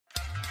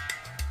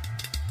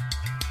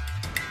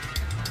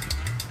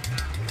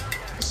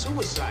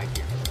suicide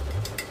here.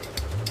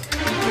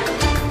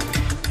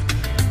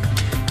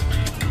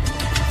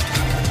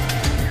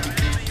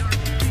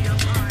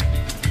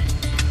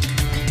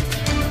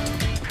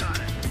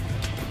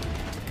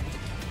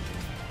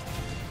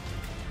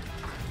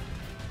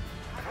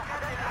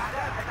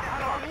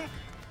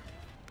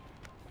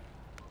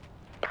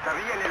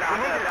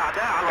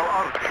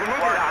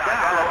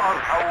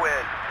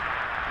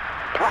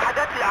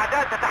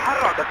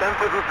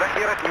 تنفذ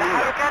ذخيرة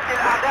تحركات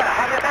للأعداء.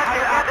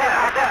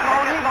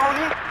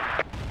 اسمعوني.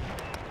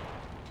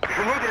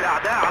 جنود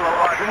الأعداء على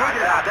الأرض. جنود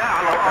الأعداء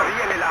على الأرض.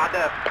 سريا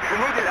للأعداء.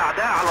 جنود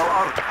الأعداء على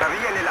الأرض.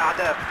 سريا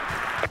للأعداء.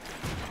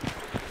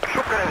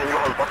 شكرا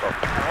أيها البطل.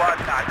 قوات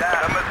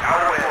الأعداء تم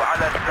تعرفوا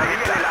على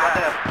سريا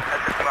للأعداء. هل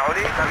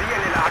تسمعوني؟ سريا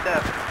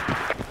للأعداء.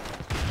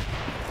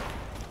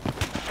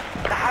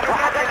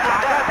 تحركات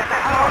للأعداء.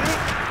 تسمعوني؟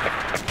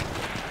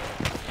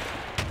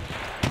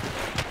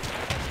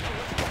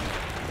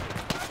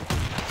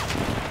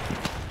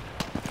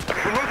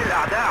 جنود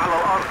الأعداء على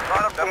الأرض.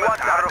 تم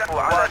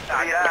تعرفوا على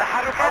الأعداء.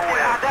 تحركات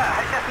للأعداء.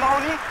 هل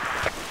تسمعوني؟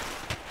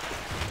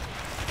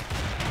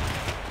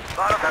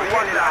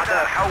 قوات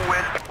الأعداء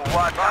حول.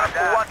 قوات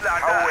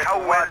الأعداء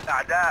حول.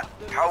 الأعداء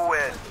حول.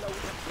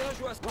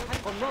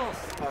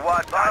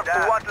 قوات الأعداء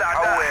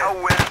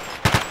حول.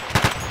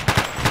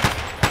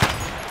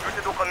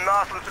 يوجد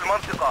قناص في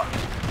المنطقة.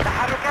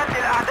 تحركات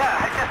للأعداء.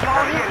 هل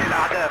تسمعوني؟ سريا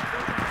للأعداء.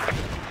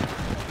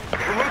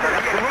 جنود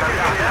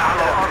الأعداء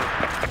على الأرض.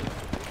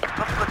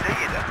 صفقة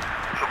جيدة.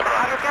 شكرا.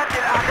 تحركات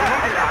للأعداء.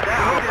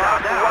 جنود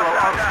الأعداء على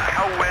الأرض.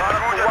 حول.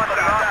 قوات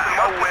الأعداء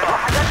حول.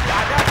 وحدات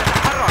الأعداء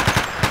تتحرك.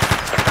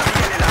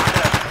 سريا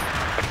للأعداء.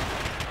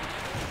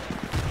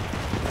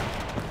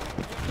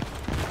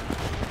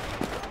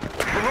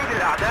 جنود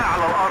الأعداء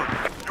على الأرض.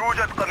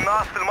 يوجد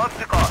قناص في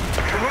المنطقة.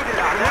 جنود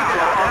الأعداء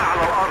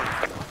على الأرض.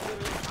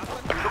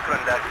 شكرا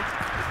لك.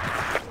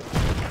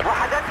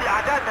 وحدات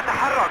الأعداء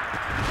تتحرك.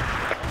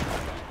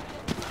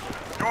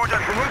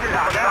 يوجد جنود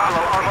الأعداء على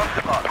الأرض.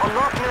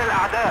 قناص من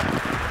الأعداء.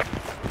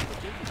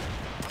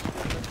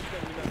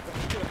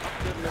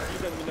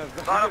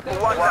 ضرب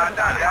قوات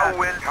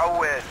الأعداء.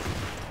 حول.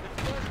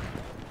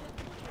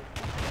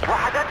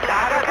 وحدات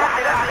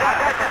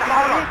الأعداء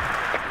تتحرك.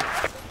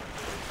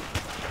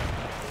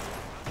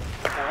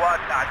 قوات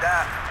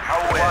الأعداء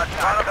حول.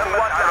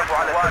 تعرفوا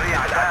على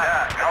سريع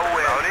الأعداء.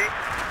 حول.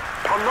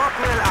 قناص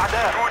من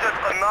الأعداء. يوجد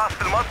قناص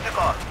في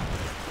المنطقة.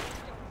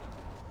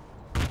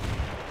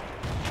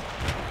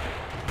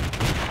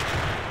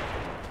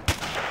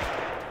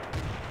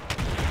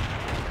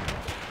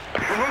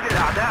 جنود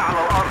الأعداء على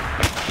الأرض.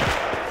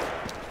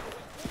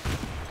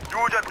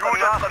 يوجد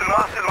قناص في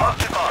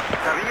المنطقة.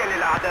 سريا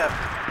للأعداء.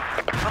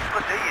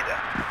 صفقة جيدة.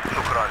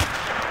 شكرا.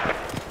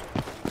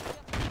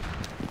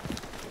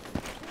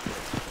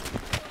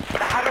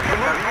 تحرك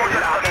جنود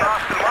الأعداء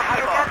في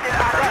المنطقة.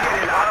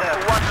 سريا للأعداء.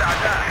 قوات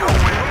الأعداء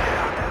حول.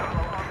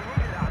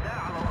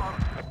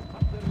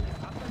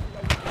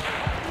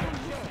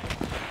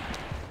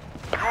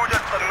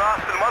 يوجد قناص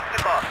في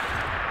المنطقة.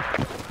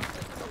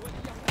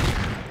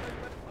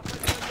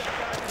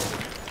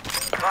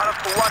 ضرب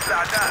قوات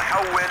الأعداء.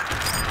 حول.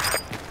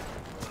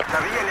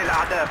 سريا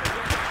للأعداء.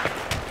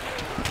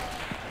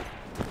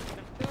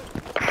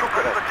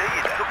 شكرا.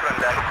 جيدة. شكرا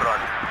لا شكرا.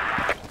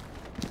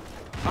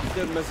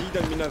 أحضر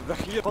مزيدا من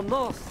الذخيرة.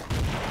 قناص.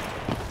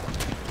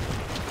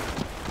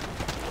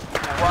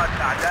 قوات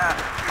الأعداء.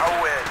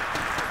 حول.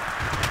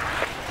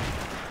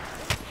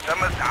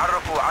 تم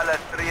التعرف على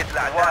سرية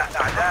الأعداء.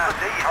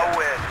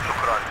 حول.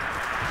 شكرا.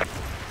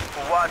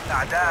 قوات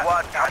الأعداء.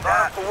 قوات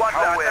الأعداء.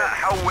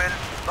 حول.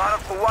 ضرب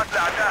قوات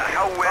الأعداء.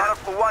 حول.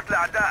 قوات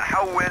الأعداء.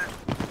 حول.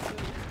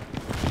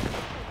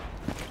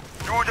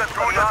 يوجد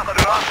قناص في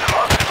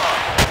المنطقة.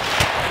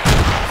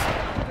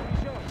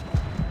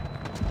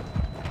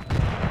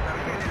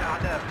 سريع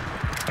للأعداء.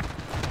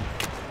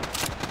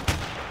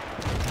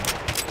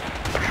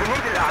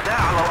 جنود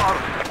الأعداء على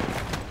الأرض.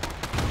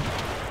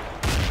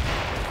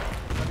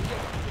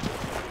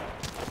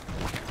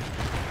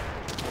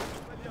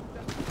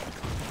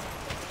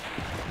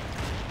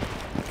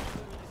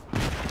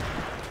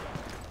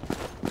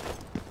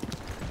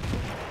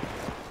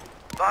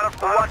 ضرب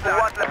قوات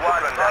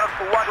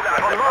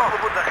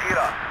نطلب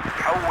الذخيرة.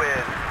 حول.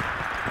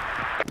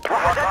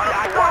 وحدات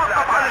الأعداء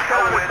قطع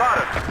الكون.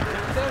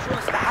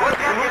 تحركات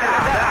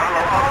الأعداء على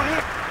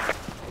الأرض.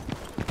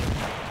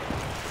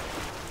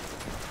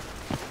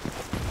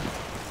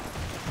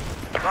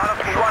 ضرب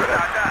قوات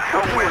الأعداء.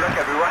 حول.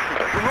 لك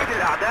بواحدة. جنود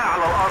الأعداء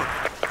على الأرض.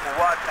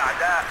 قوات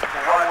الأعداء.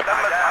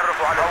 تم التعرف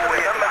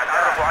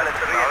على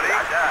سرية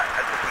الأعداء.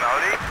 هل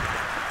تسمعوني؟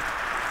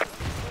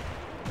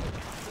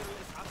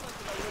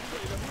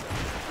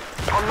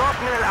 قناص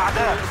من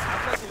الأعداء.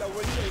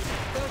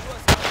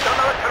 تم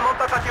فتح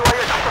المنطقة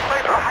وهي تحت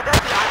السيطرة.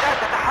 وحدات الأعداء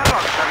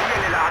تتحرك. سريا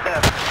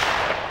للأعداء.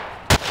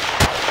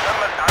 تم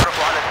التعرف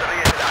على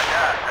سرية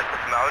الأعداء. هل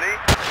تسمعوني؟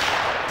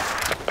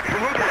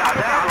 جنود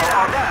الأعداء على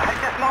الأرض. هل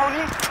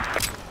تسمعوني؟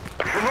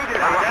 جنود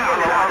الأعداء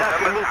على الأرض.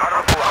 تم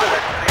التعرف على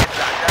سرية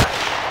الأعداء.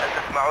 هل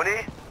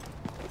تسمعوني؟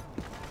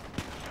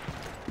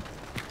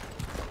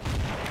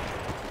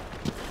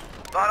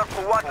 ظهرت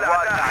قوات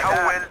الأعداء.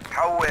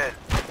 حول.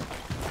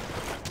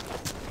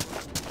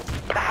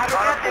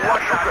 تحركات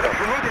الأعداء.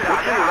 جنود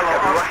الأعداء على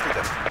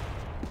الواحدة.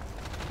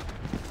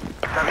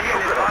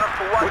 ظهرت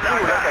قوات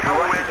الأعداء.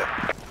 حول.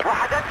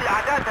 وحدات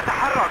الأعداء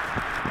تتحرك.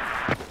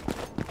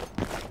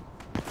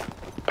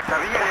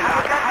 تحركات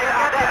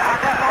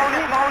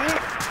الأعداء. معوني.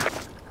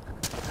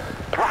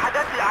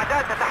 وحدات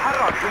الأعداء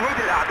تتحرك. جنود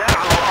الأعداء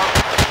على الأرض.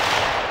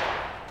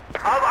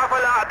 أضعف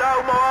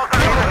الأعداء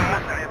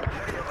مواقعهم.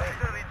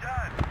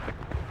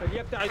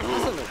 فليبتعد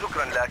حسنا.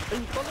 شكرا لك.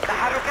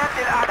 تحركات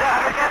الأعداء.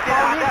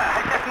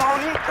 هل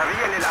تسمعوني؟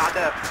 سريا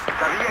للأعداء.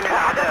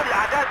 وحدات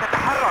الأعداء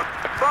تتحرك.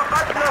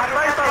 فقدنا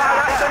السيطرة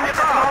على إحدى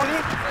النقاط. أولية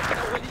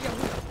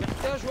هنا.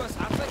 يحتاج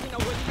إسعافات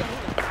أولية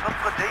هنا.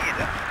 صفقة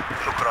جيدة.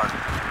 شكرا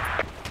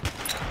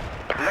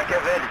لك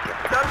ذلك.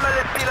 تم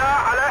الاستيلاء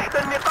على إحدى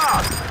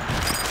النقاط.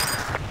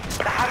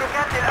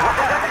 تحركات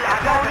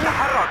الأعداء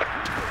تتحرك.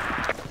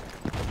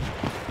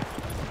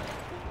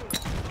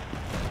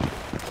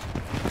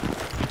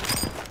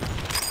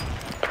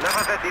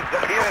 نفذت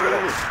الذخيرة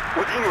مني.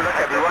 أدين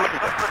لك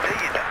بواحدة. صفقة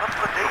جيدة.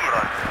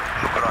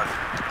 شكرا.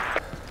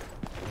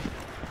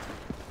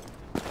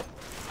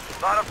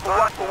 ظهرت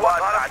قوات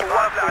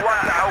الأعداء.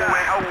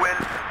 حول.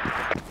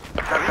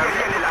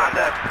 سريا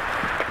للأعداء.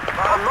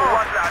 ظهرت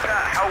قوات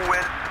الأعداء. حول.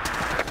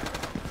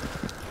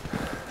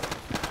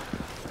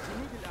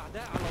 جنود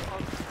الأعداء على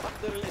الأرض.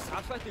 أحضر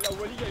الإسعافات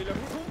الأولية إلى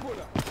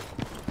هنا.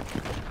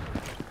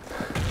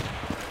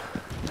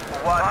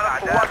 قوات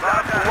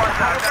الأعداء.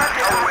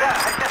 حول.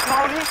 هل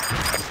تسمعوني؟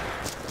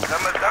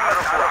 تم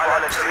التعرف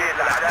على سرية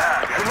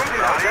الأعداء. جنود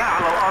الأعداء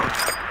على الأرض.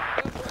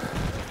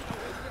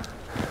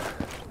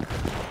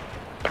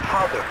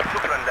 حاضر.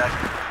 شكرا لك.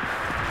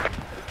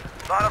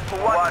 ظهرت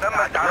قوات تم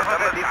التعرف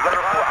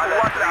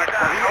على سرية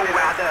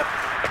الأعداء.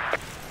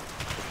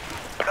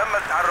 تم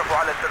التعرف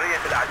على سرية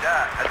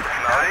الأعداء.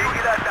 تسمعوني؟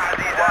 إلى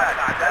تعديلات.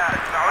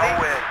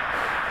 تسمعوني؟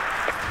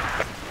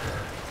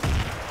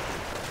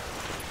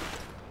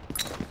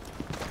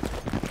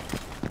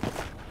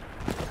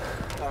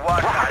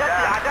 وحدات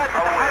الأعداء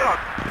تتحرك.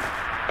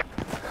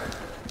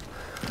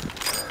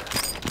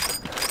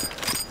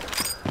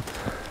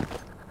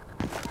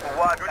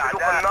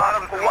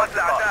 قوات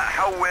الأعداء.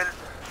 حول.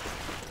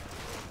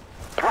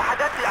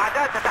 وحدات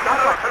الأعداء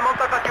تتحرك في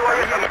المنطقة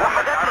وهي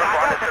وحدات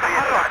الأعداء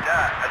تتحرك.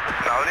 هل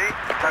تسمعوني؟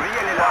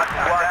 سريا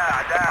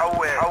للأعداء.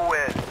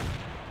 حول.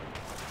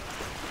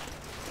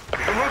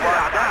 جنود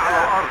الأعداء على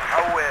الأرض.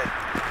 حول.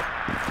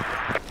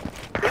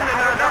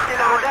 إننا نقتل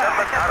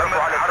تم التعرف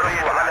على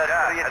سرية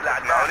الأعداء.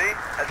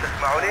 هل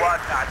تسمعوني؟ قوات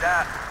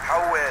الأعداء.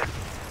 حول.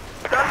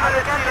 تم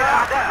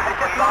الأعداء. هل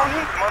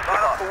تسمعوني؟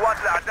 قوات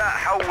الأعداء.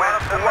 حول.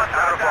 تم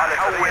التعرف على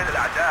سرية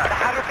الأعداء.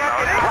 تحركات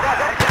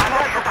الأعداء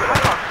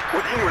تتحرك.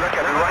 أدين لك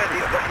بالوحدة.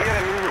 الذخيرة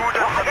مني.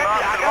 وحدات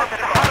الأعداء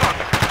تتحرك.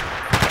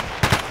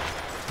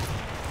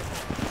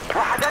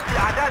 وحدات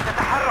الأعداء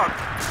تتحرك.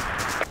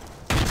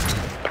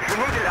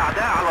 جنود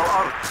الأعداء على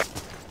الأرض.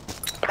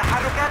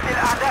 تحركات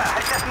الأعداء.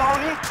 هل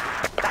تسمعوني؟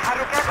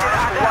 تحركات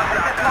الأعداء. هل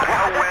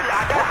تسمعوني؟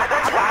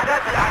 وحدات الأعداء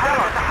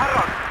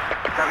تتحرك.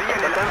 سريا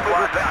لتنفذ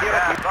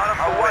الذخيرة.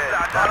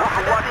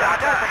 وحدات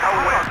الأعداء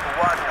تتحرك.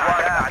 قوات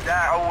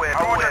الأعداء.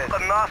 توجد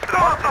قناص في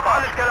المنطقة.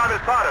 عن الكلام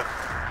الفارغ.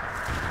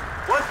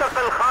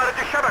 وانتقل خارج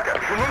الشبكة.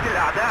 جنود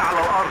الأعداء على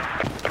الأرض.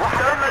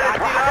 تم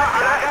الاستيلاء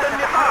على إحدى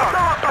النقاط.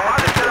 توقف عن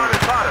الكلام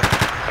الفارغ.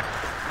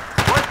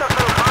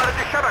 وانتقل خارج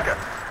الشبكة.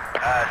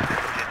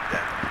 آسف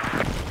جدا.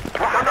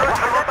 وحدات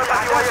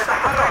المنطقة وهي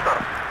تحت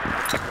السيطرة.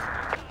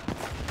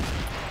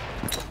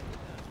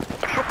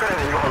 شكرا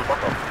أيها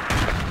البطل.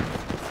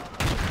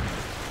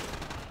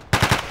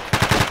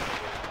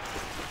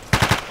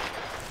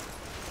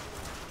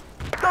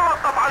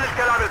 توقف عن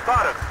الكلام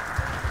الفارغ.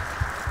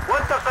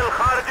 وانتقل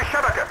خارج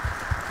الشبكة.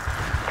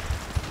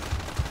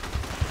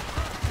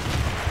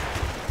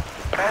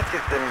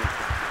 آسف زميل.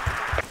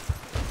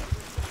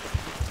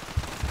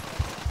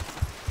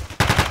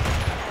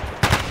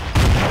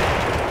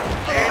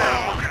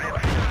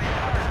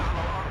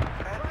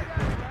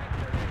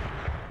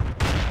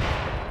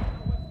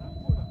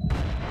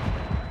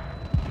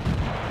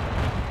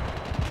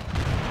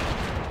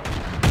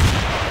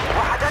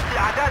 وحدات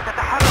الأعداء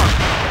تتحرك.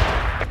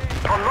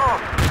 الله.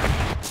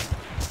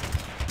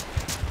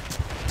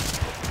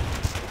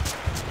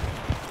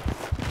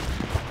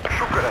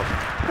 شكرا.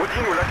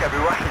 أدين لك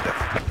بواحدة.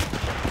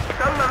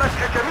 تم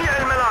مسح جميع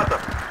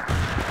المناطق.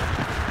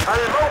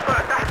 الموقع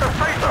تحت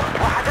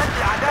السيطرة. وحدات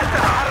الأعداء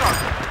تتحرك.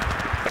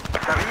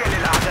 سريا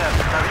للأعداء.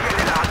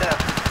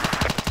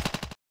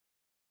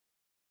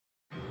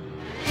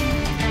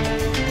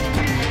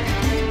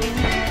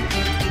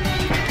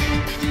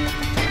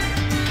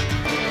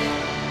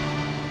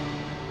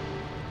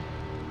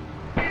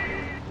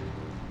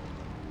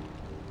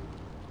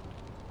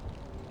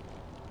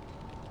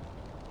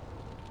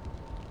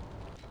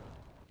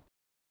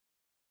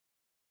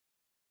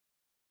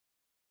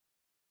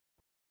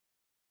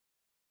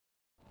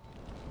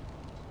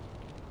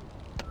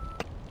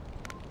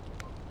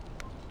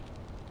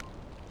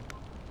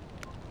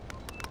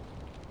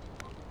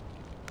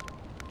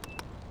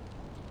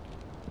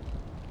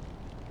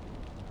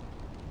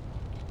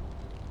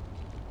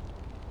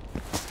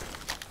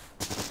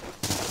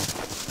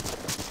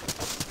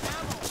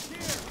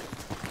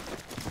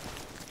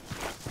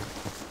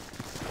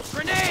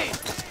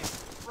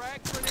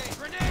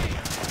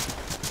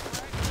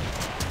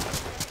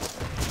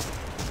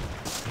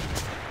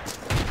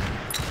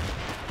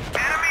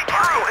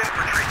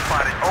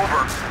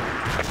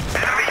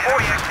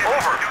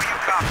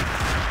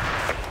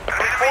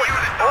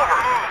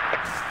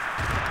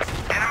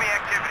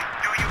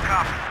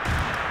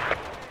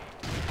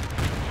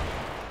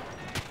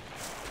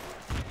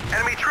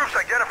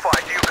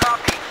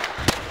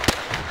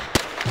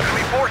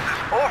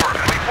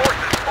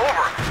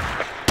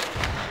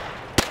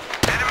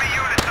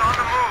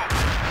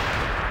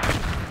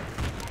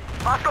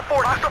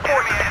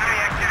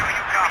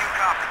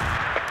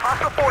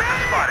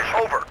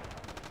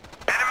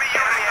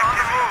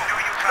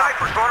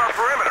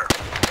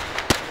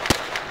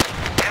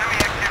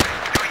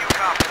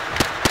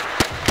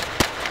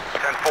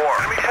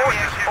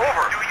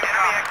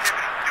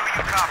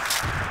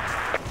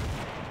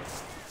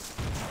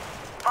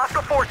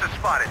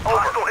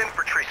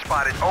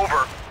 spotted.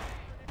 Over.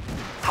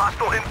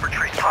 Hostile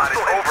infantry spotted.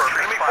 Over.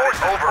 Enemy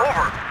forces.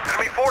 Over.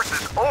 Enemy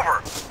forces.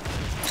 Over.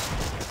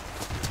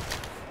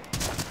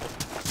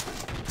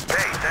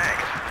 Hey,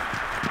 thanks.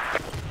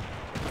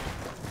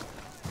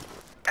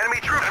 Enemy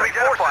troops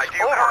identified. Do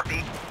you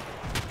copy?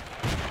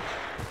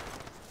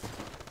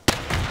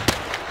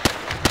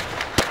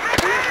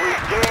 We've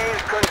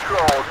regained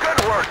control. Good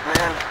work,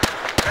 man.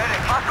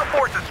 Medic. Hostile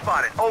forces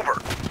spotted. Over.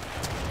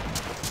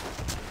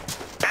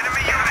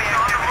 Enemy unit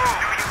on the move.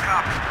 Do you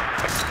copy?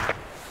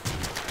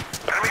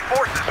 Enemy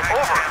forces.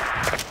 Over.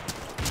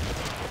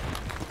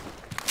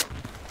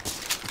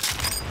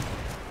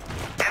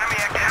 Enemy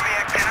activity.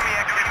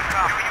 Do you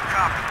copy?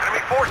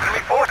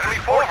 Enemy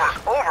forces.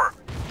 Over.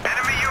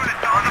 Enemy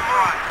units on the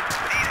move.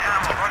 Need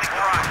ammo. Running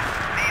dry.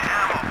 Need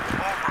ammo.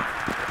 Over.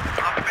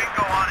 I'm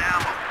bingo on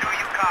ammo. Do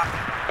you copy?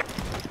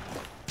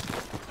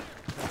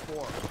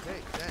 4. Okay,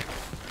 thanks.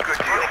 Good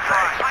deal,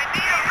 thanks. I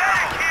need a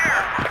medic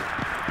here!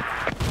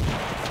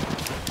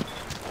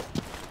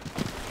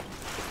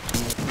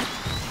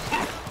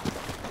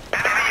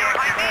 Enemy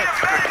activity.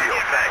 Good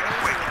deal, thanks.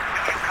 Wait,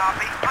 do you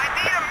copy? I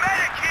need a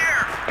medic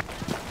here!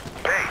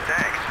 Hey,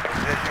 thanks.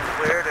 Position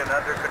cleared and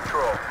under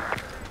control.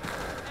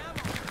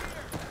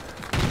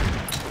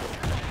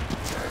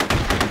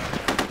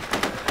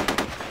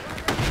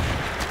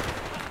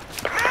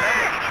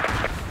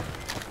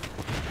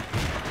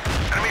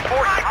 Enemy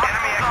forces.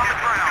 Enemy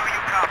activity. Do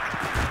you copy?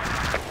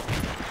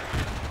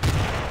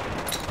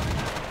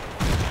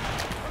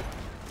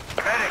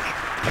 Medic.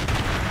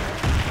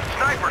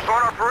 Snipers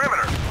on our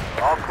perimeter.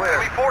 All clear.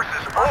 Enemy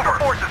forces. Over.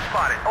 Forces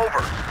spotted.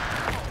 Over.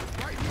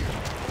 Right here.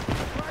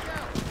 Right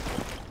out.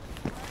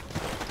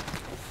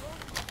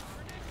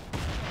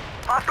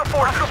 Hostile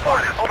forces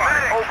spotted.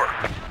 Medic. Over.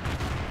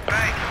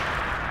 Thanks.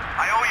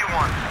 I owe you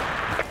one.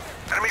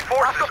 Enemy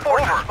forces. Hostile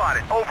forces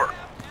spotted. Over.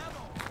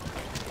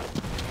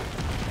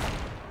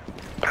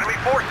 Enemy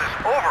forces.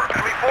 Over.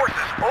 Enemy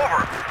forces. Over.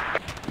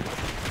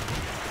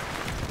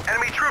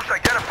 Enemy troops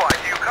identified.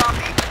 Do you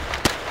copy?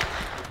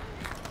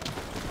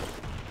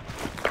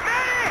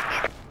 Medic!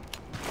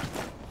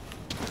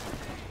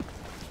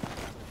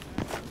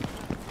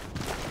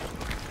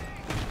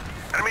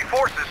 Enemy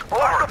forces. Over.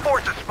 Hostile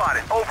forces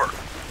spotted. Over.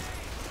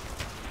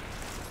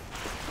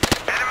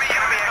 Enemy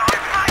activity.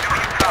 Do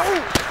you copy?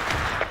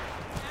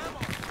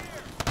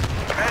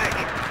 Medic.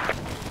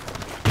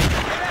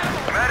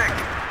 Medic.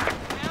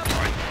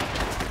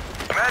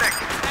 Medic.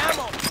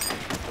 Ammo!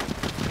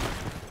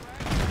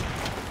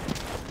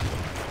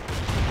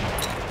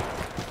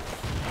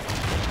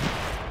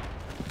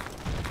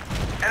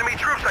 Enemy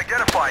troops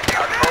identified.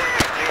 Outpost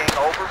is being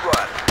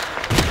overrun.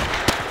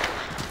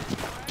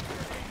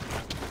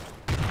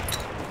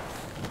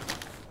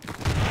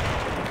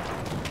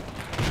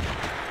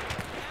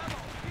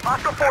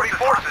 Hostile forces.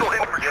 Hostile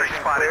infantry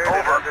spotted.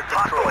 Over.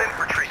 Hostile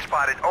infantry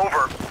spotted.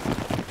 Over.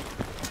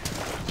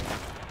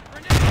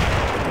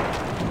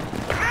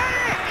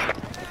 Medic!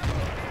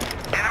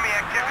 Enemy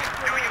activity.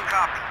 Do you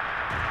copy?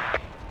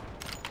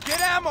 Get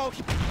ammo!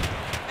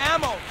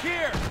 Ammo!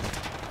 Here!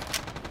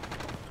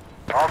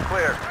 All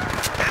clear.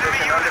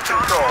 Enemy under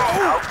control.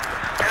 Out.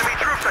 Enemy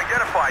troops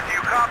identified. Do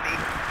you copy?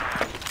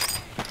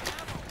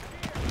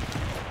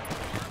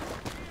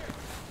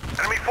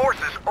 Enemy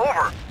forces.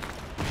 Over.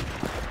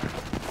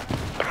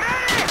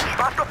 Medic!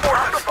 Hostile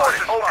forces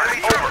spotted.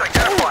 Enemy troops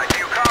identified. Do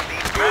you copy?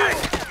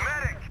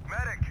 Medic!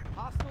 Medic!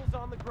 Hostiles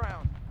on the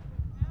ground.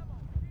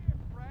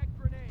 Frag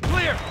grenade.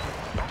 Clear!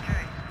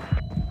 Okay.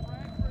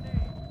 Frag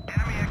grenade.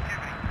 Enemy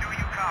activity. Do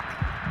you copy?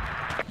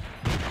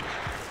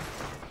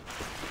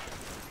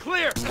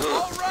 Clear!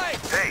 All right!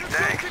 Hey, You're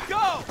thanks. good to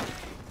go!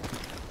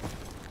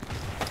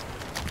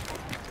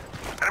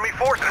 Enemy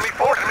forces. Enemy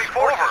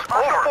forces.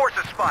 Hostile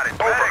forces spotted.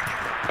 Medic!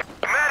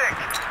 Medic!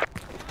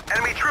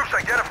 Enemy troops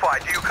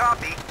identified. Do you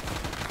copy?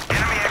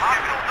 Enemy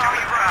activity. Do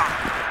you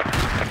copy?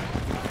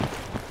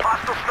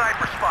 Hostile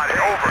sniper spotted.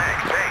 Over.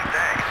 Thanks. Hey,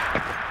 thanks.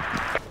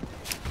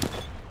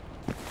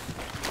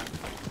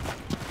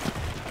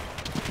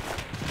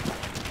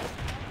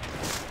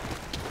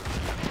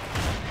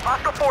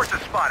 Hostile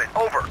forces spotted.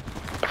 Over.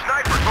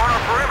 Snipers on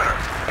our perimeter.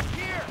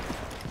 Here!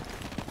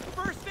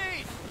 First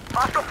aid!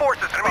 Hostile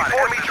forces spotted.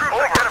 Enemy troops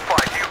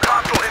identified. Do you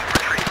copy? Hostile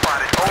infantry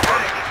spotted. Over.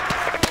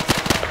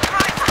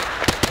 Sniper!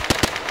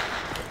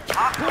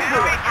 Hostile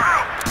enemy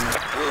troops!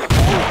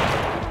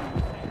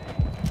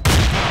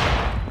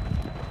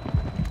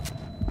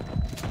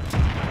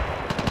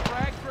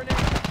 Frag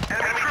grenade!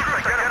 Enemy troops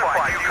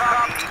identified. Do you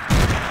copy?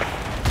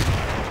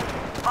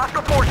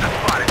 Hostile forces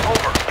spotted.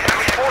 Over.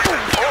 Enemy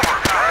forces. Over.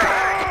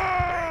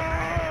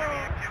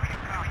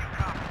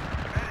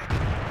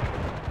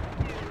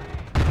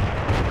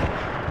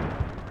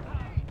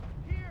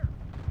 Here!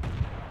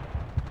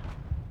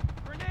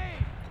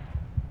 Grenade!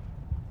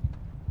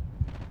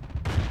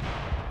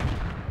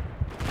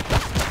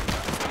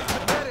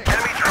 Medic.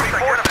 Enemy troops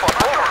identified.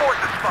 Hostile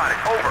forces spotted.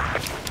 Over.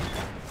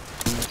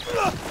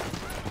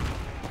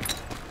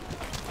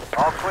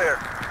 All clear.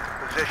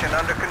 Position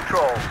under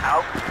control.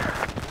 Out.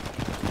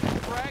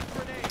 Frag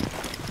grenade!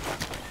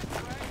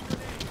 Frag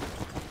grenade!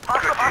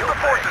 Hostile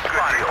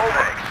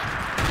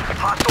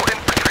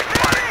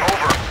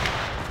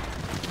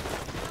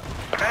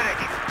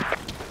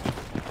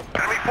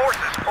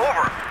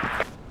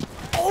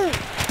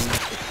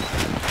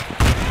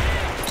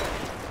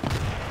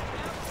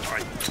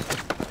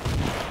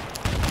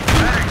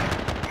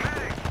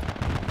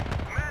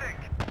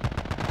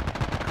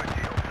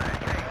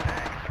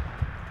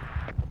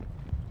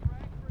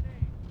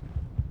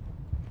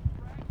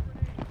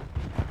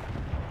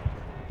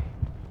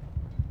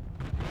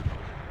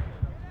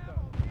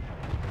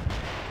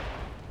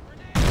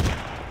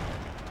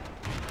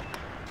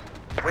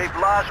We've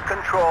lost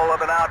control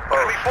of an outpost.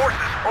 Enemy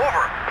forces,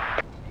 over.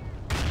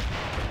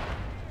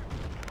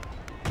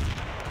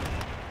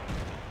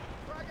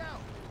 Frag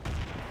out.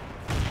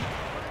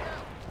 Frag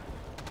out.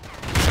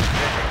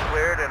 Position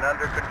cleared and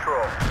under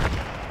control.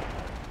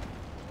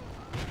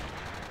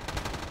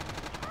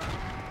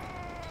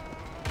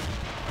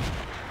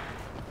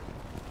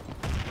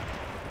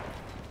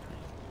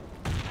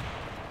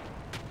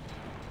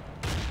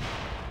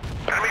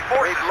 Enemy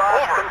forces, We've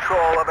lost over.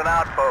 control of an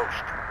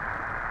outpost.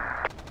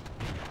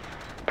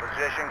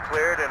 Position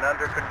cleared and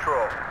under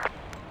control.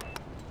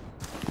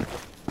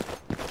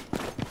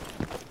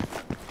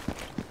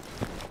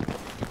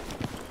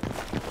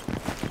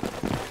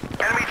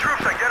 Enemy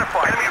troops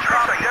identified. Enemy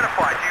troops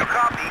identified. Do you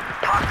copy?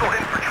 Hostile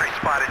infantry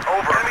spotted.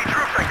 Over. Enemy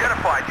troops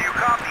identified. Do you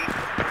copy?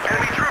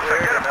 Enemy troops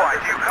Cleared and identified.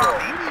 under Do you control.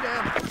 copy? We need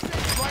ammo.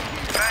 Safe right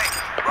here. Thanks.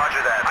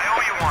 Roger that. I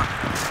owe you one.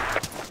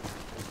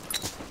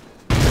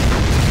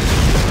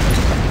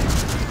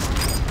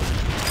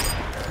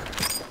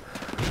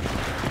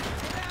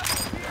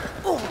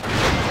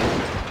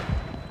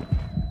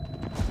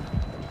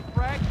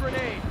 Frag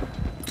grenade.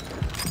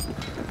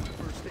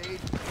 First aid.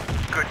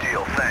 Good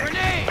deal. Thanks.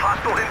 Grenade!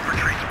 Hostile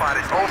infantry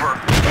spotted. Over.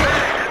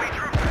 Enemy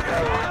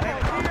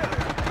troops.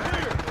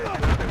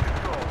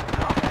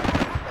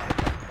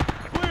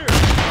 Clear.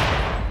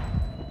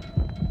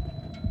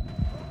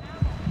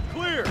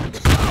 Clear.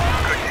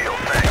 Good deal.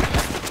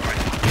 Thanks.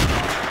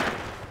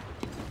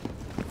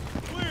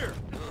 Clear.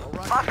 All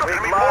right. Hostile We've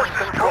enemy lost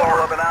forces. control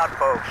Over. of an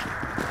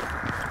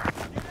outpost.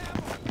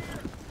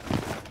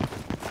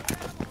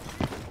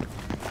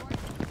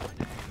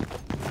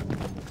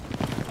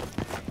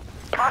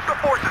 Hostile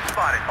forces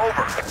spotted.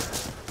 Over.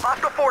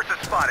 Hostile forces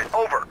spotted.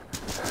 Over.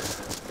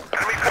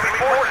 Enemy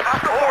forces.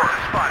 Hostile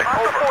forces spotted.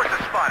 Hostile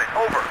forces spotted.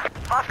 Over.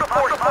 Hostile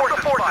forces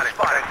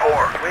spotted.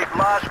 Over. We've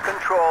lost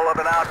control of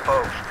an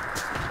outpost.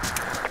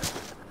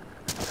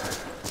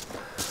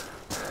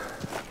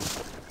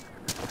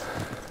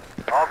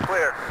 All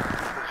clear.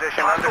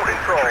 Position under Hostile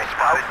control. infantry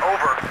spotted.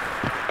 Over.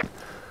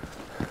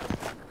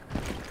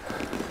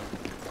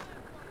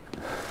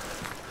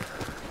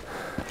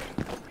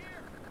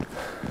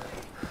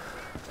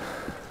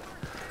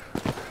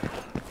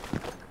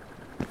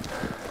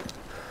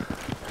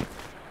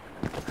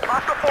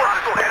 Hostile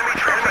forces. Enemy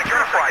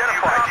troops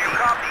identified. Do you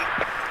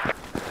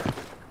copy?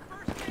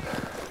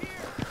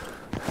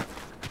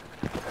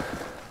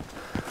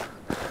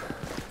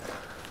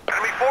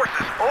 Enemy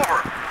forces. Over.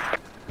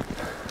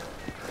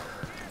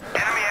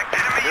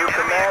 New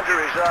commander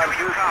is on Do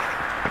you duty. copy?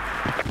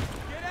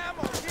 Get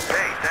ammo here.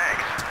 Hey,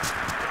 thanks.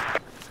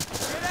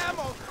 Get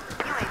ammo.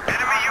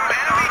 Enemy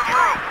unit on the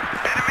move.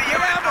 Enemy Get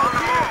unit ammo on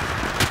the here. move.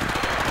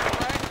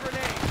 Frag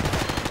grenade.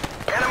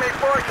 Enemy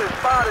forces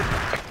spotted.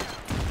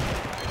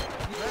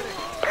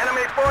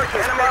 Enemy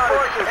forces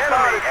spotted.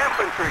 Enemy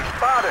infantry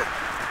spotted.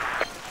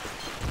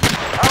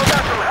 I've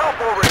got some help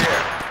over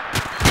here.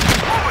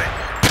 Move it.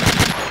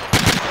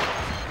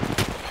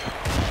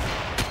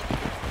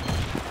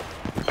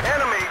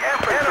 Enemy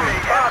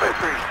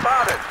infantry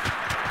spotted.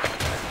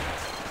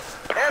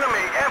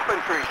 Enemy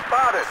infantry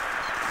spotted.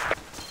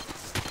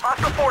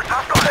 Hostile force.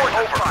 Hostile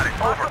forces spotted.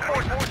 Over. Hostile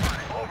forces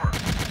spotted. Over.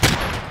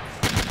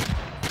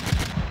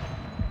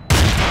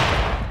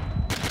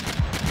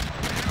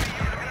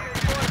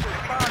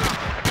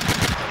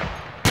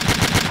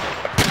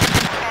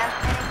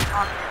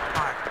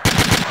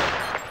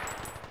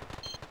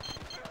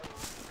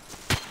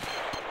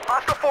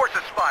 Hostile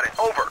forces spotted.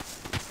 Over.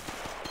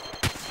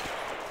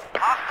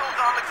 Hostiles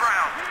on the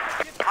ground.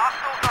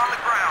 Hostiles on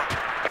the ground.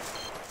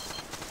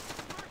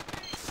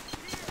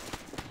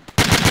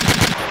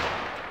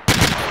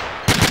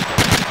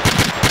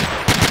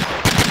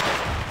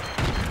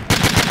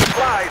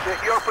 Supplies at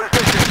your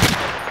position.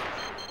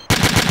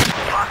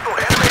 Hostile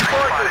enemy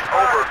forces.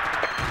 Over.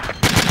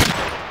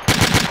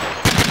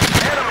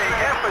 Enemy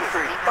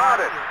infantry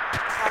spotted.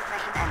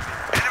 Transmission ended.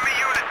 Enemy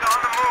units on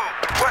the move.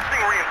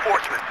 Requesting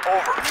reinforcements.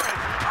 Over.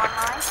 UAV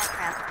online and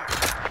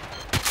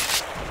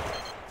transmitted.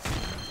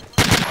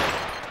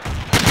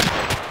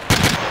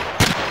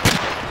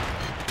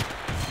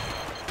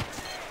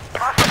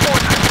 Hostile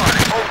forces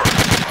spotted.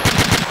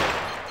 Over.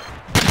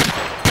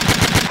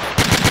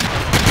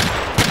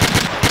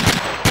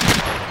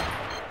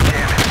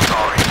 Damn it,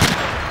 sorry.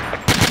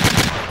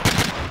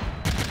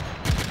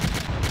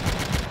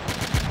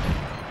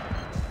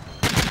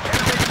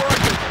 Enemy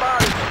forces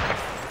spotted.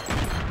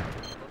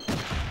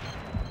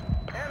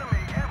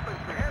 Enemy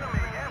infantry.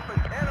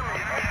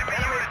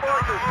 Enemy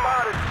forces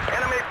spotted. Enemy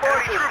Enemy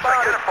forces troops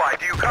spotted. identified.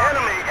 Do you copy?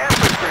 Enemy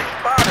infantry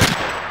spotted.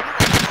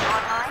 UAV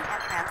online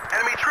and transmitted.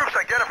 Enemy troops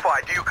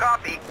identified. Do you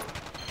copy?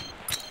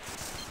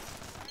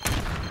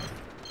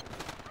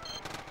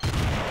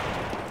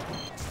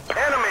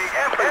 Enemy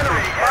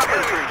infantry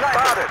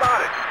spotted.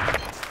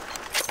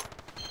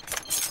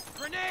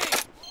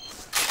 Grenade.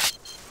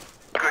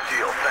 Good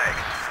deal,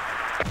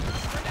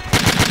 thanks.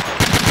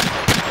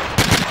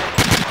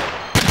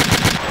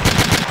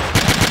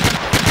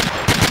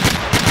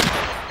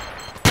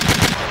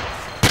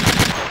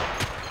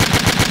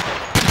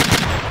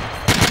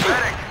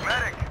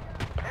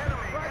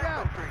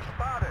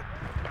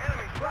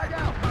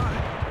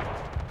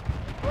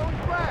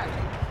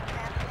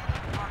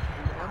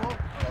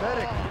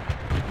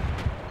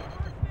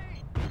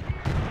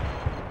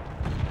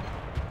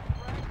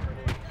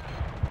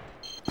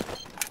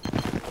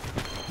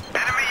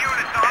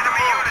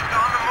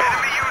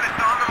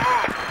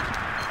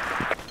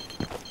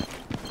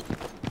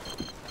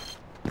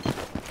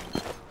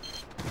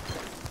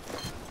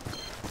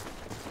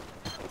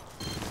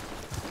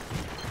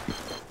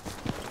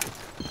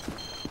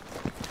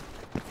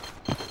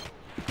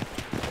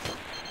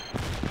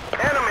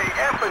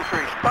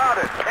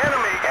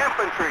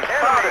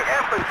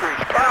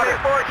 Enemy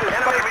forces.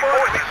 Enemy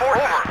forces.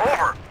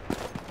 Over.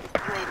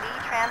 UAV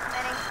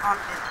transmitting on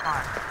this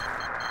mark.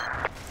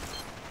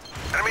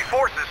 Enemy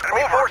forces.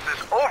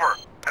 Over.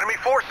 Enemy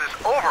forces.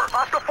 Over.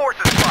 Hostile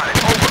forces spotted.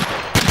 Over.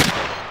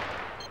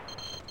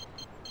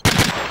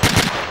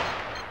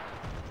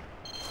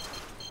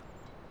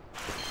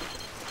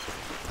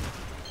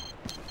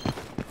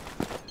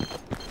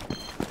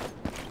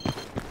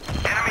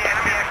 Enemy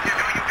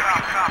activity.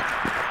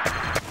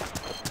 Copy.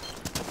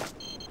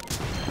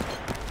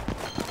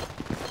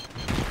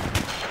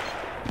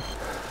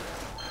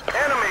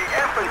 Enemy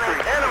infantry.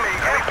 Enemy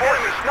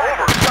forces.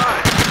 sniper Over.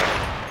 spotted.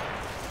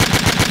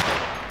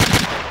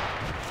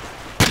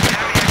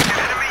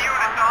 Enemy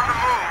units on the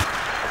move.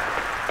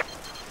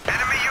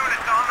 Enemy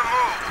units on the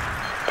move.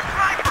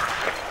 Sniper.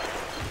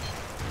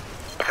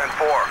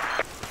 10-4.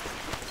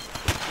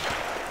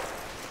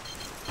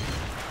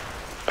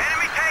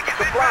 Enemy tank is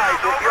Supplies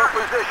inbound. at your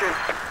Over. position.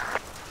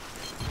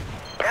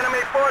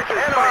 Enemy forces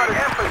spotted.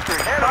 Infantry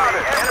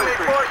spotted. Enemy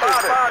forces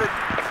spotted.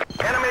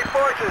 Enemy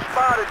forces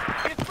spotted.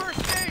 Get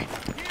first aid!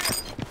 Here!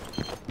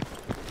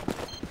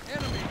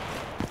 Enemy!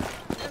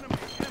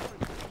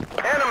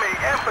 Enemy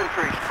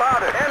infantry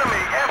spotted.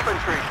 Enemy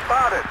infantry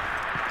spotted.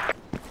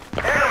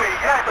 Enemy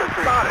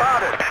infantry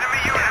spotted. Enemy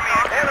unit.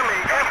 Enemy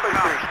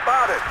infantry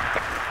spotted.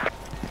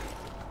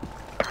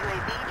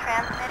 UAV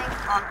transmitting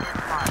on this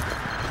mark.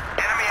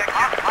 Enemy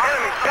activity.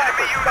 Enemy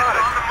sniper units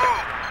spotted. on the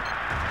move.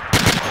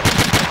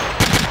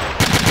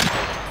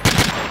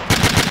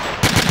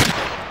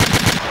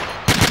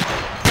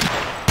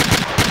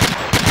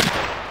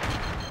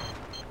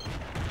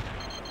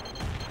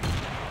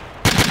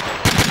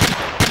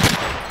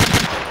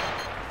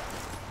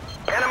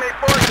 Enemy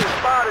forces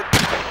spotted.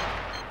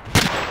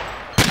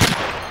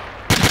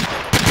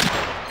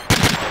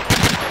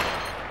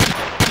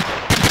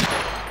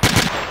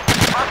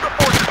 Hostile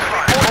forces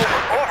spotted.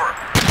 Over.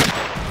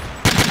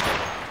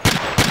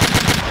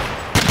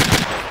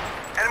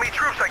 Enemy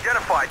troops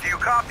identified. Do you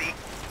copy?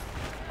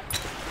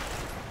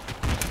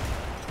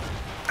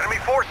 Enemy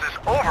forces.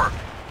 Over.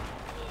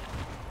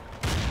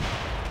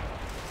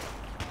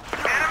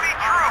 Enemy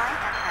troops. Online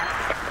and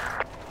transmitting.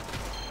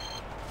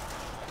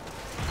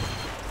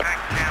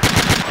 Thanks, Cam.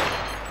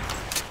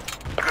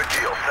 Good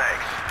deal,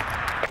 thanks.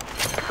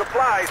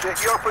 Supplies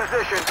at your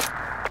position.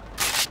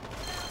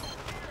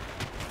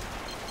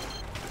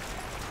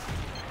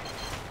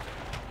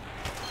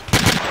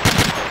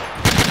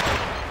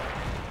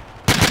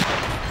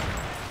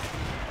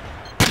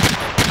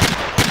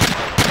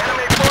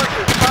 Enemy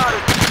forces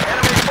spotted.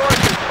 Enemy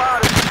forces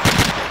spotted.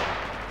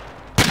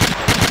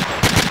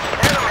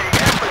 Enemy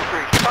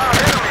infantry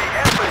spotted. Enemy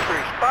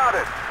infantry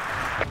spotted.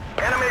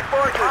 Enemy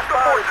forces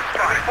Hostile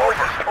spotted.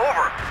 forces spotted.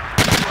 Over.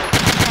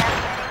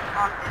 Transmitting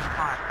on this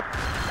mark.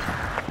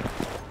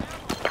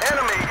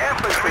 Enemy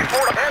infantry.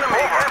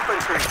 Enemy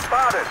infantry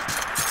spotted.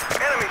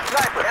 Enemy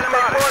sniper.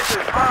 Enemy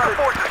forces Hostile spotted.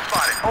 forces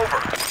spotted. Over.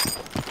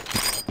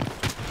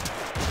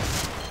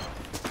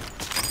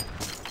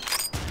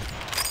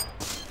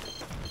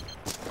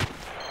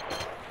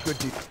 Good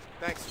deal.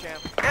 Thanks,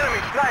 champ.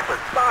 Enemy sniper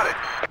spotted.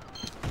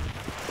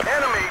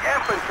 Enemy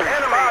infantry.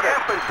 Enemy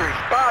infantry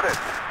spotted.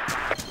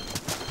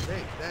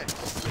 Hey, thanks.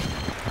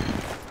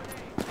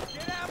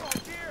 Get ammo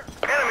here!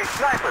 Enemy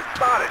sniper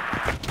spotted.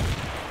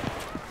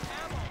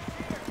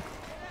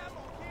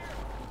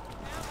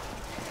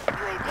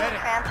 UAV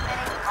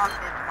transmitting on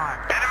this mark.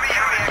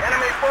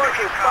 Enemy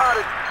forces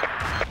spotted.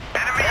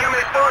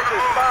 Enemy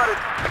forces spotted.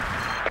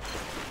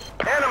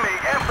 Enemy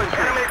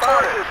infantry. Enemy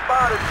forces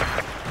spotted.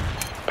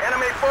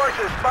 Enemy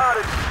forces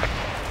spotted.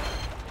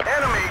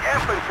 Enemy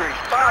infantry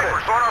spotted.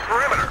 Snipers on our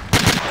perimeter.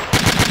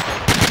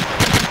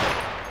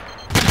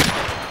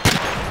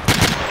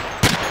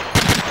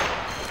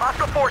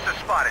 Hostile forces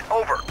spotted.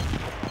 Over.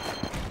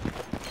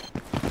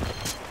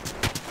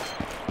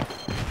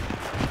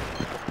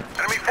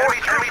 Enemy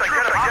troops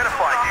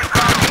identified. Do you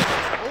copy?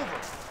 Over.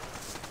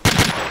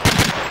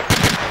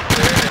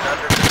 Cleared and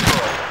under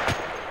control.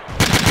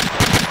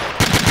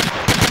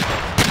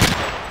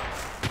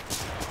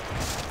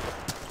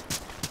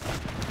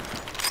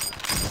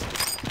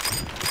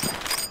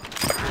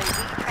 UAV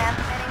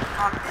transmitting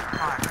on this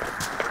mark.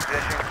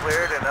 Position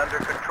cleared and under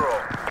control.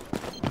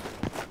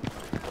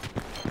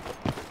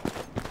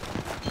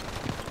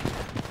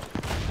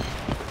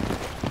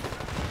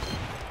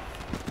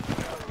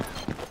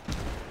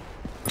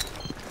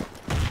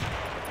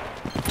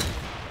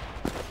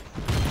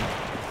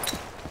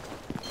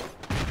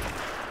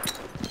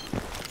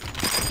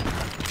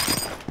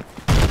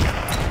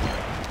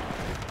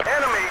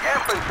 Enemy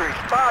infantry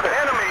spotted.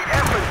 Enemy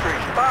infantry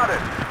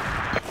spotted.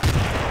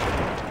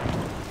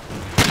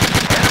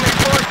 Enemy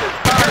forces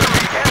spotted.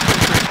 Enemy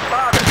infantry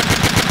spotted.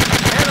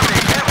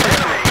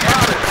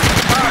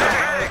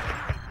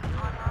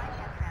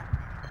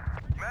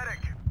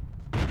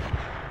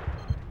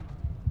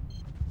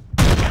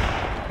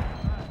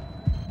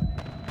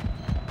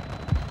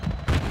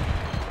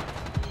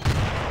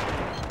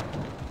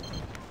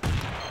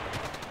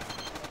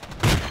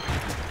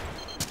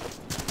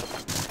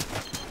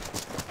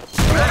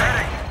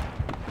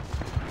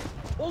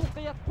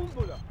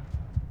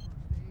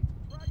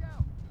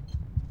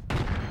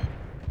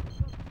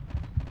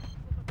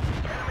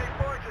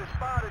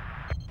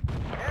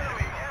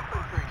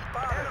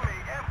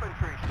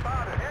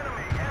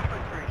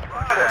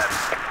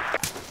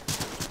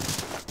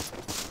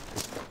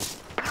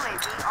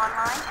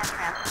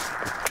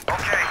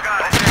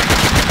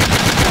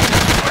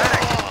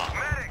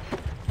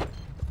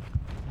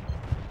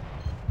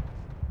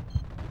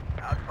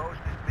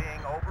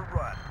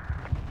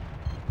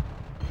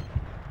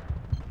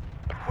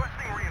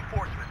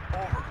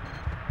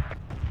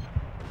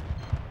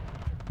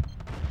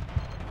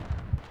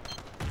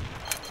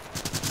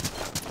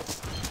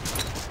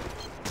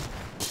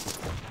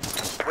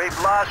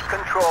 lost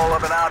control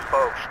of an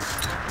outpost.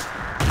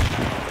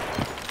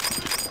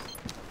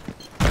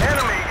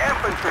 Enemy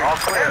infantry. All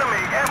clear.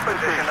 Enemy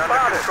infantry Position under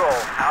spotted. control.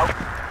 Out.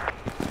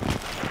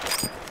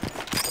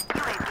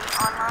 UAV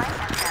online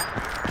and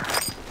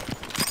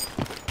transmitting.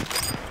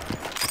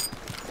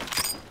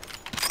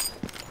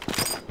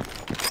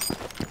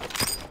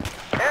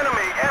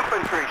 Enemy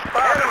infantry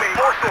spotted. Enemy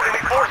forces. Enemy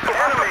forces.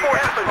 Enemy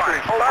infantry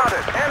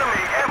spotted.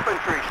 Enemy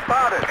infantry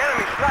spotted.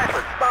 Enemy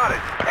sniper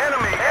spotted.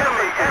 Enemy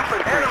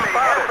infantry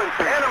spotted.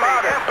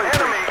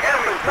 Enemy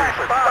infantry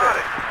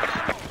spotted.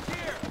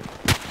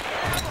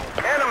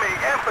 Enemy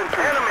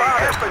infantry spotted. Enemy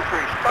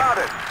infantry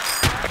spotted.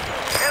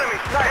 Enemy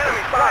sniper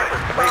spotted.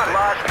 We've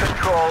lost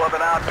control of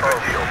an outpost.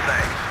 Good deal,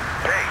 thanks.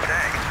 Hey,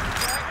 thanks.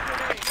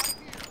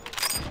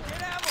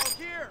 Get ammo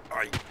here!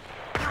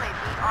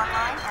 UAV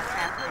online and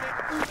transmitting.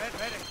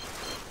 Medic!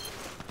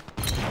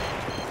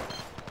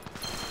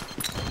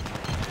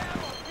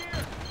 Ammo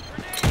here!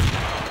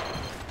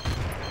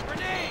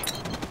 Grenade!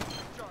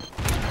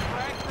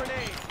 Frag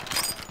grenade!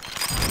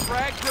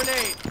 Frag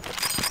grenade!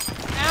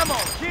 Ammo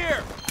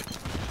here!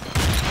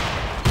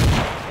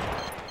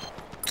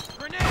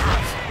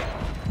 Grenade!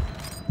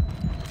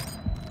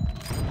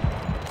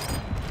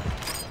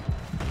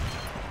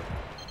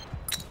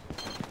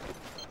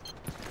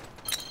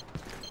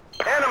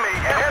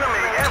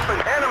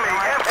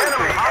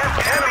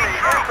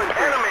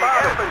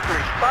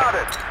 Infantry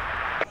spotted.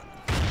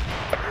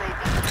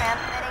 UAV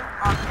transmitting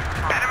on this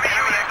mark. Enemy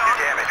unit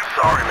damage.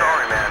 Sorry,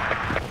 man.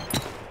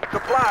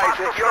 Supplies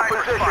at your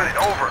position. Spotted.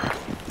 Over.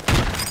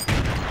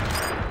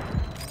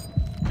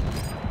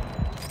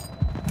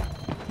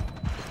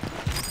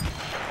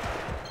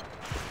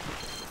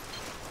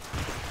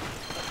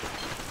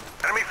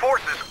 Enemy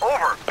forces.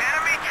 Over.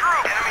 Enemy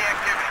troop. Enemy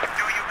activity.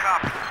 Do you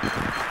copy?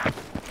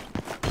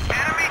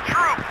 Enemy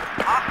troop.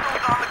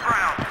 Hostiles on the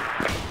ground.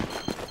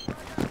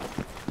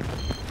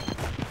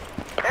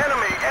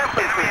 Enemy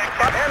infantry.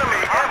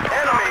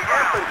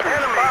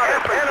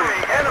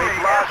 Enemy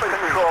lost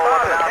control.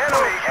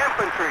 Enemy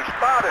infantry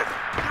spotted.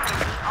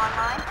 UAV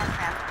online and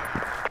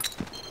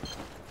transmitting.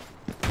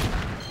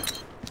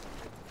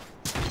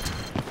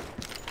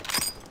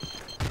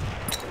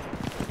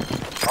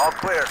 All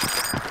clear.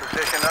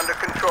 Position under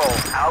control.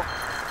 Out.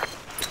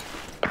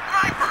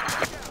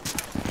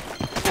 Sniper.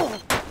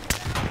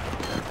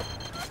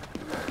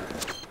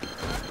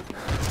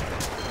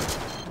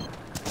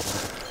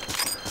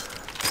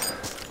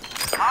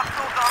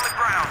 Hostiles on the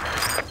ground.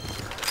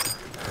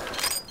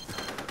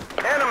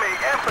 Enemy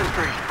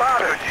infantry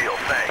spotted. Good deal,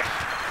 thanks.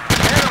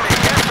 Enemy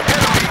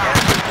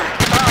infantry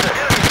spotted.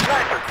 Enemy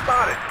sniper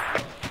spotted.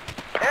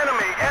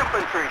 Enemy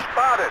infantry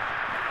spotted.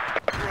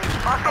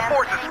 UAV Hostile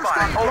forces transmitting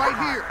spotted. on Over. this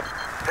mark.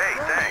 Hey,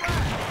 thanks.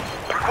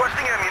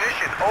 Requesting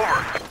ammunition. Over.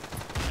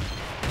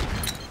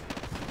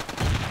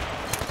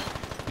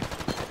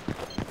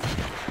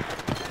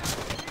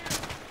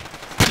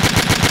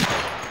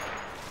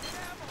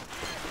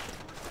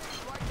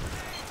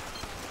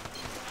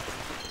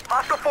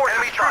 Hostile forces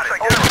enemy troops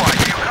identified.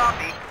 Do you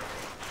copy?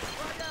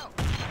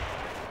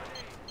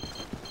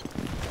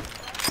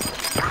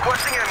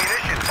 Requesting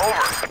ammunition.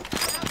 Over.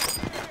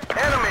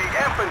 Enemy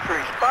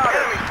infantry spotted.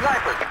 Enemy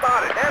sniper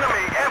spotted.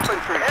 Enemy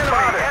infantry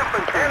spotted.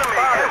 Enemy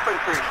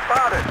infantry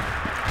spotted.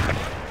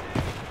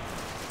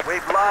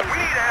 We've lost. We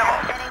need ammo.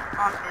 Transmitting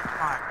on this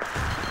mark.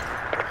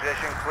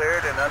 Position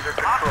cleared and under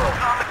control.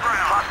 Hostiles on the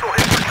ground. Hostile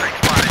infantry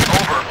spotted.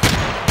 Over.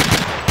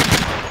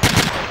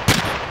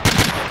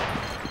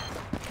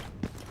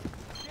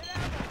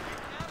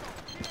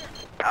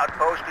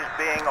 Outpost is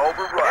being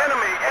overrun.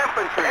 Enemy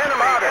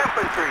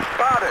infantry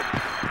spotted.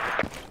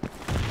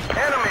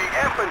 Enemy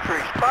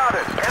infantry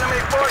spotted. Enemy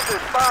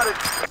forces spotted.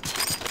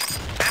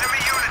 Enemy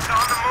units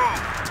on the move.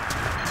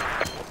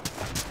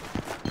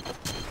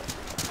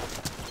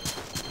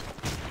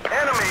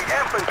 Enemy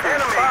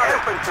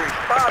infantry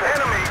spotted.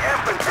 Enemy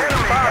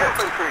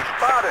infantry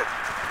spotted.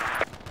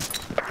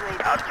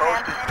 UAV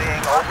Outpost is transmitting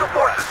being Hostile overrun.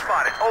 forces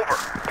spotted. Over.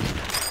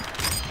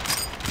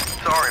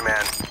 Sorry,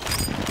 man.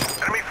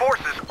 Enemy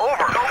forces.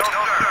 Over. No,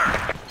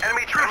 sir.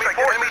 Enemy troops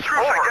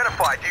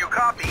identified. Do you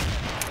copy?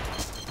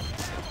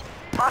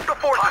 Hostile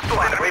forces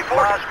spotted. We've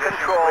lost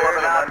control of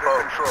an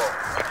outpost.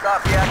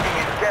 Stop yakking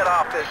and get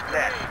off this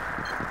net.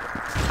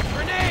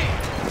 Grenade!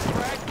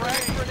 Frag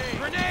grenade!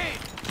 Grenade!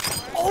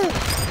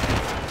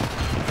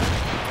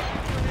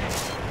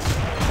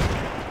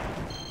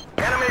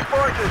 Enemy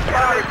forces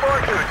spotted.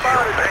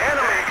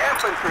 Enemy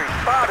infantry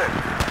spotted.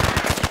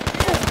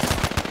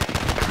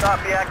 Stop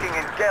yakking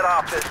and get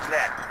off this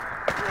net.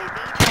 UAV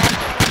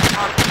transmitting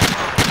on this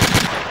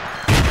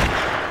mark.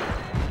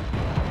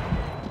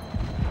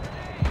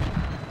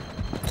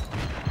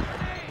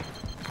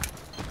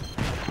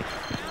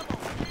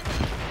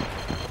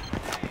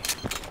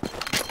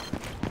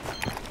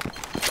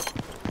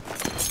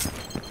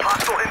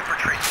 Hostile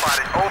infantry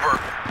spotted. Over.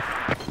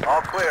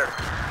 All clear.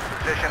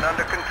 Position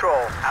under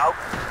control. Out.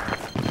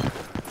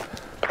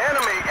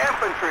 Enemy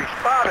infantry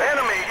spotted.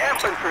 Enemy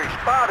infantry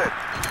spotted.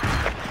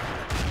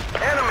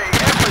 Enemy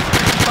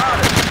infantry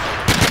spotted.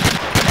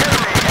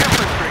 Enemy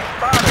infantry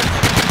spotted.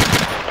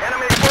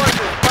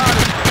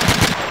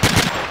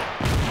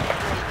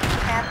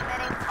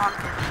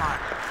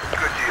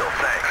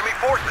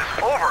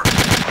 Over.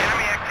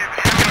 Enemy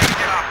activity. Enemy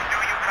activity. Do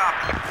you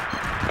copy?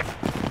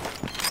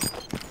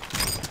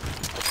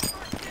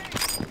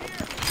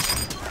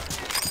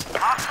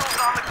 Hostiles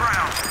on the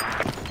ground.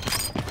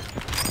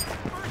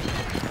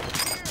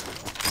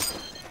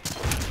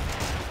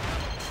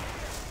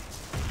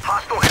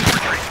 Hostile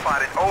infantry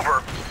spotted. Over.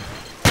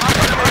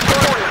 Enemy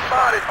forces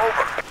spotted.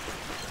 Over.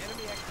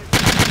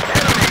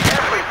 Enemy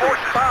infantry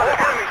forces spotted.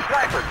 Enemy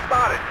sniper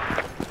spotted.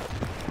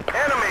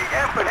 Enemy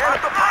infantry.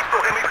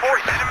 Hostile enemy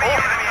forces.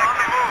 Enemy on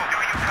the move. Do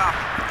you copy?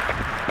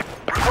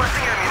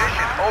 Requesting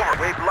ammunition. Over.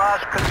 We've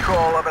lost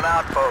control of an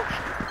outpost.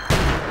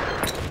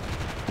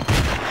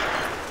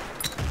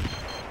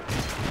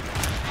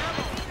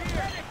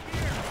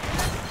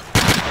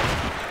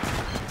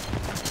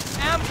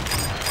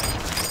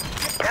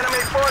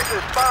 Enemy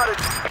forces spotted.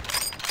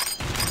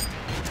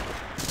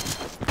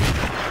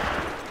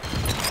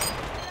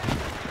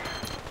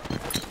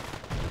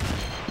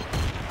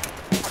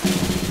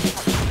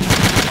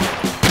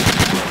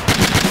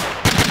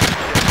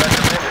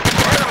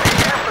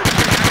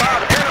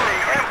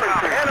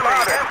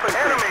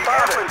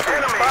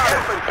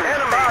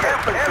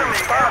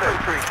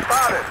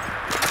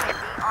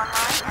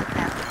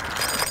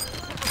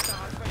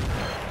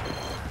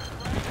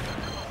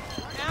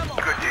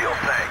 Good deal,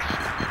 thanks.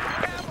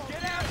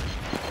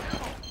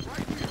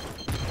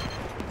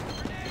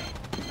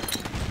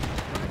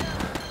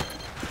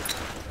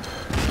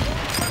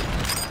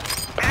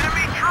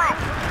 Enemy troop!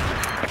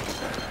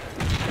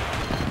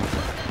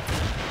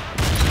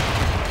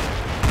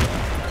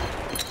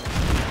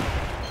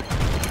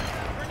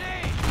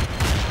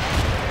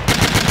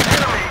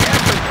 Enemy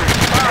infantry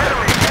spotted!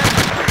 Enemy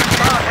infantry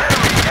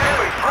spotted!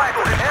 Enemy infantry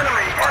spotted!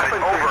 Enemy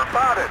infantry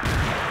spotted!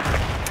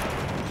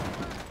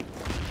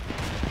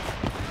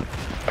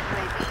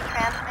 UAV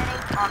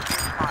transmitting on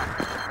this mark.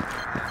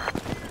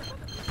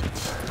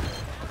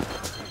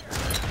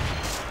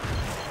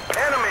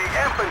 Enemy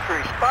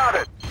infantry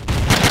spotted!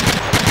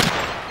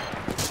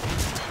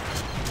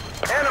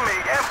 Enemy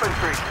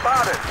infantry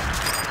spotted!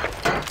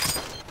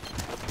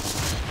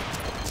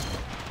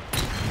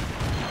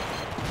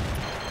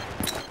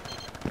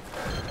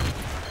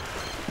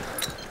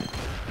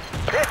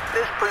 Hit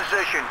this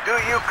position. Do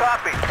you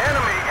copy?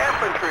 Enemy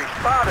infantry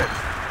spotted!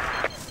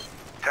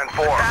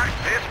 10-4. Attack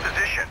this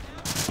position.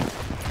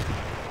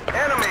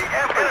 Enemy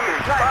infantry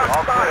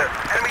spotted!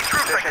 Enemy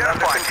troops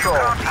identified. Do you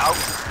copy? Out.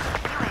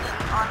 UAV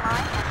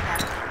online and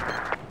transmitting.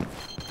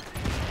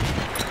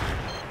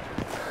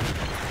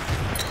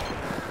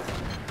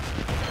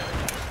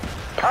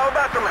 How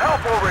about some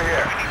help over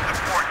here? We need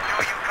support.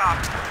 Do you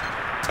copy?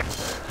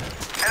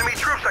 Enemy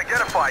troops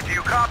identified. Do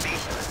you copy?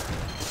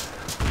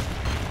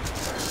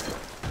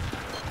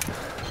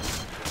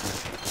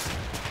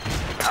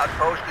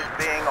 Outpost is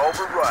being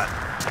overrun.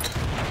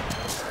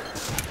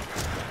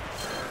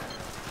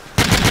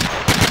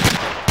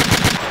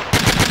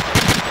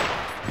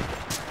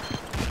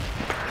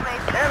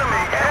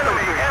 Enemy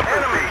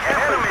infantry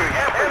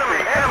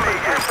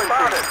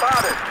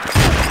spotted!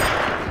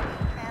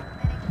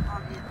 Transmitting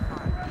on this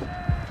mark.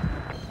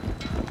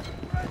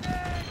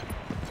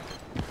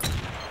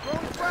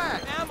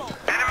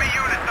 Enemy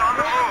units on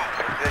the move!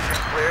 Position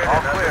cleared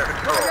and under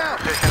control.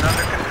 Position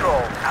under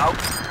control. Out.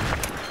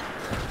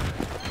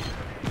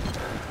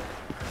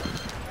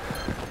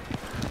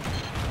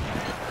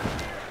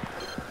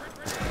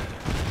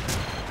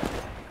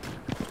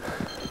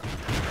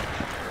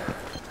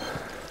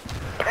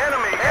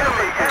 Enemy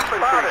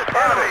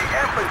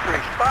infantry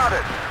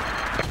spotted!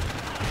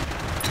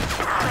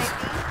 UAV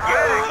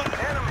Ready.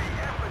 online. Enemy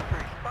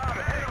infantry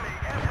spotted! Enemy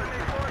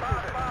infantry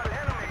spotted!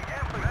 Enemy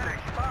infantry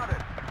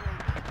spotted!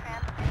 UAV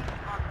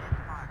transmitting on this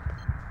mark.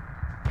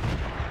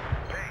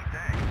 Hey,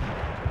 thanks.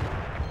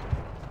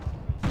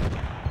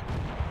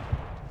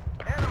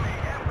 Enemy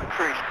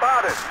infantry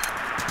spotted!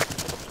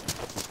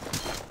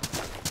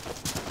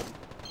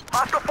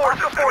 Hostile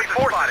forces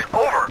spotted!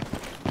 Over!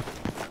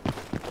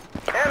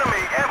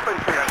 Enemy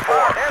infantry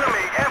spotted!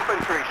 Enemy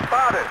infantry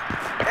spotted!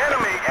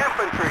 Enemy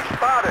infantry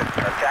spotted!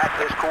 Attack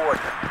this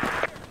coordinate.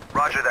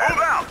 Roger that.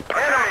 Move out!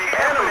 Enemy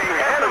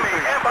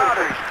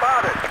infantry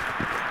spotted!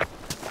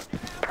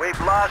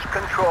 We've lost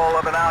control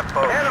of an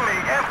outpost. Enemy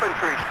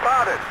infantry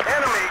spotted!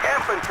 Enemy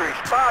infantry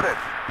spotted!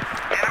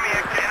 Enemy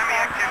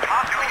active.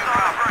 Hostiles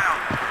on the ground.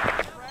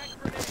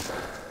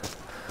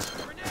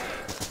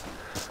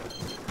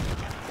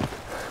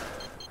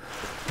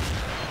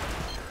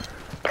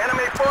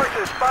 Enemy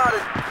forces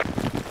spotted.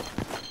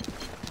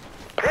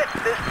 Hit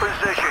this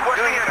position.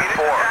 Do you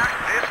attack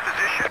this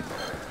position?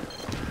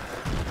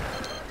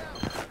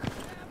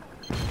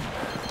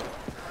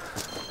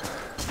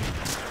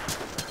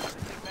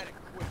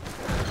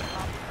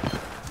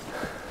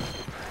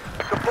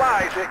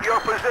 Supplies at your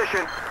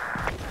position.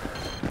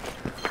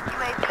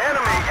 UAV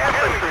Enemy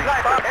infantry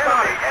spotted.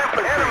 Enemy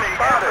infantry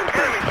spotted.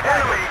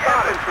 Enemy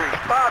infantry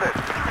spotted.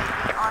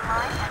 UAV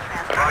online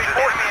and transmitting. Roger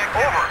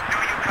that. Over. Do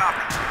you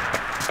copy?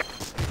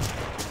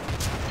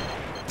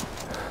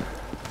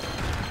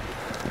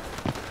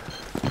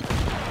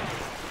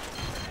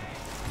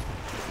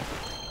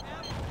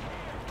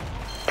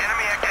 Enemy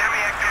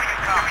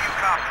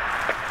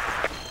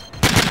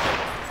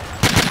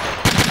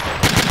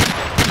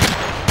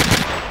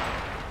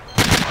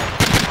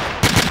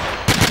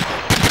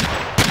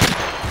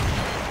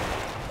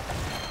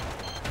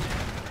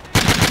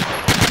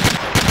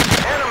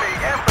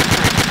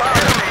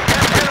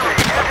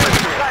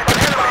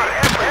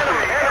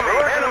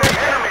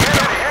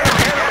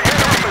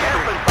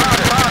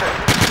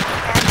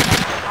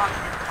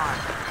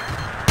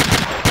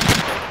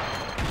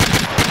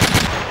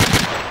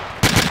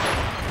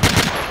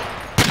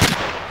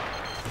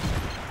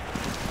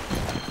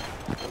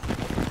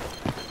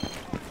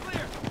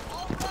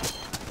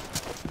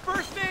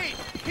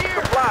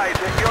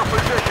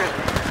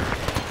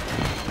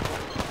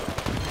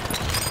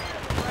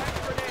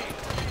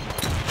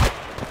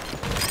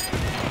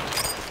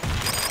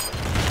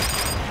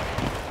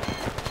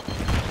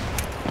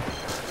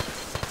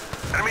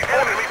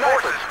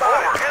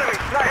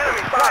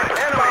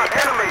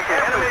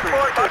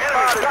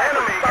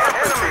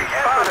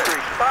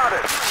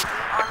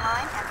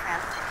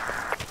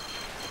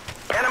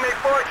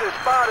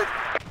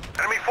spotted.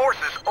 Enemy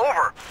forces,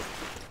 over.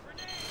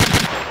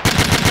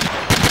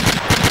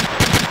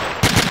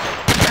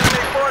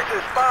 Enemy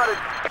forces spotted.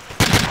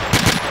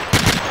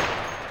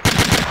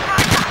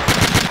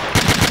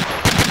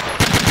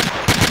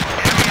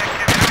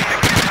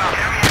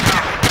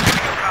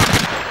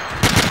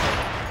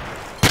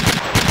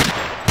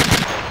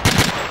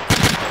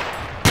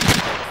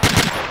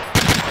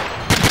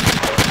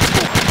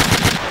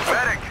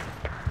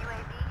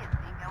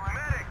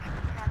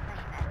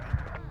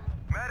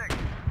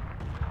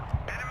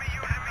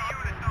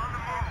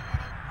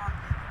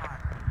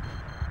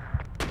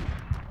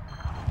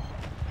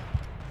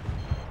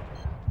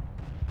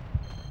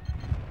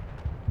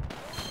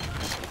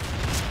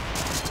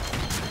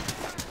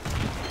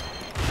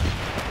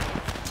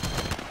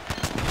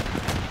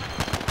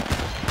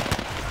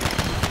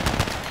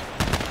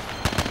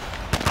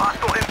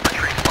 Hostile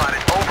infantry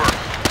spotted. Over.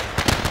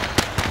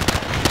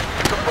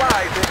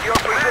 Supplies at your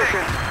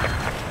position.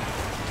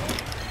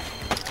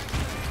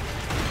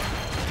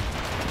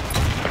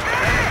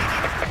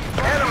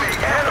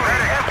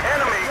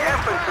 Enemy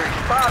infantry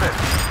spotted.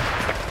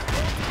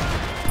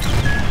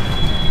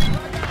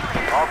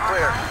 All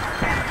clear.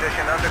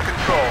 Position under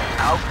control.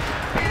 Out.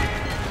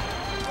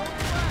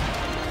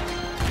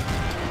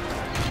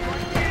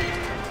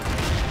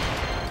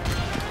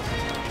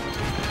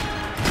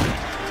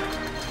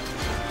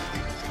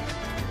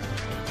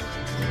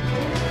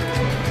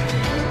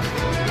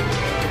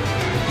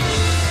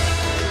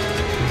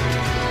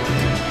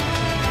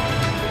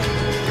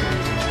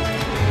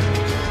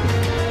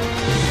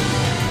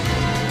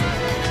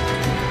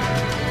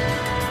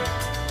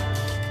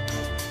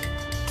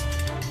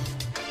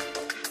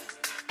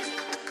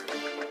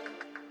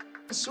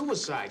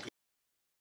 Suicide.